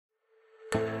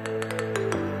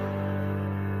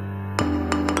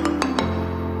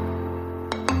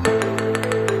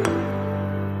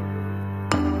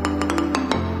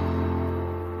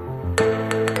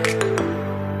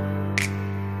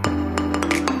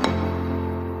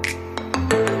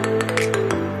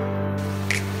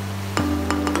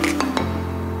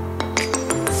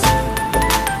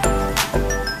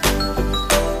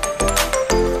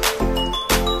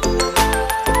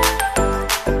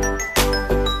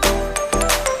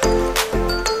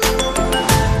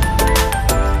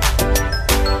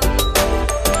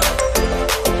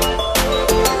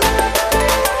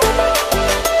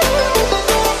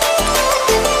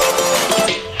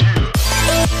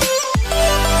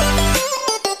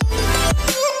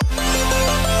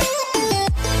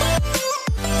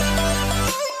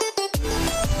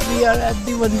at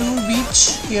the Vandoor beach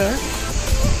here,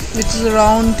 which is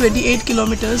around 28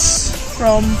 kilometers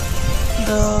from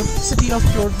the city of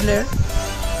Port Blair.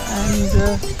 And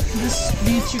this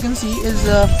beach, you can see, is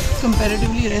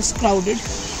comparatively less crowded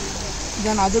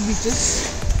than other beaches.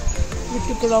 It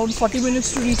took around 40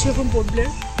 minutes to reach here from Port Blair.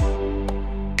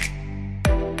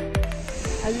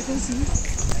 As you can see,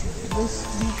 this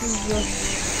beach is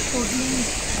totally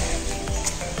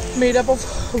made up of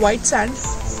white sand.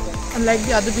 Unlike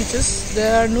the other beaches,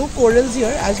 there are no corals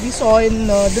here as we saw in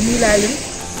the Neil Island.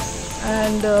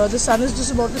 And the sun is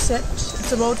just about to set.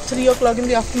 It's about 3 o'clock in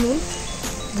the afternoon.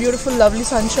 Beautiful, lovely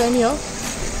sunshine here,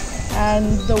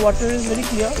 and the water is very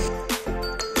clear.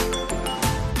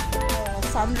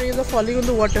 Sun rays are falling on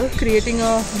the water, creating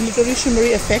a glittery,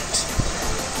 shimmery effect,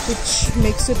 which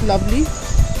makes it lovely.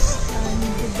 And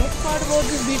the best part about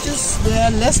this beach is there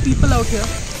are less people out here.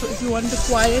 So if you want a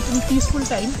quiet and peaceful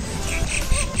time,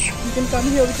 you can come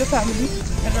here with your family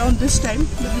around this time.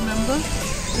 But remember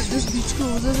that this beach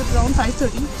closes at around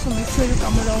 5:30, so make sure you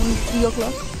come around 3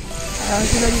 o'clock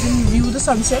so that you can view the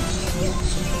sunset,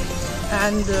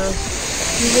 and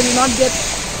you will not get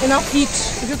enough heat.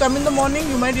 If you come in the morning,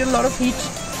 you might get a lot of heat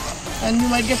and you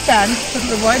might get tanned. So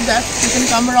to avoid that, you can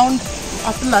come around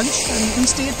after lunch and you can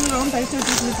stay till around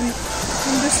 5:30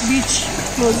 till this beach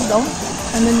closes down,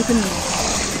 and then you can leave.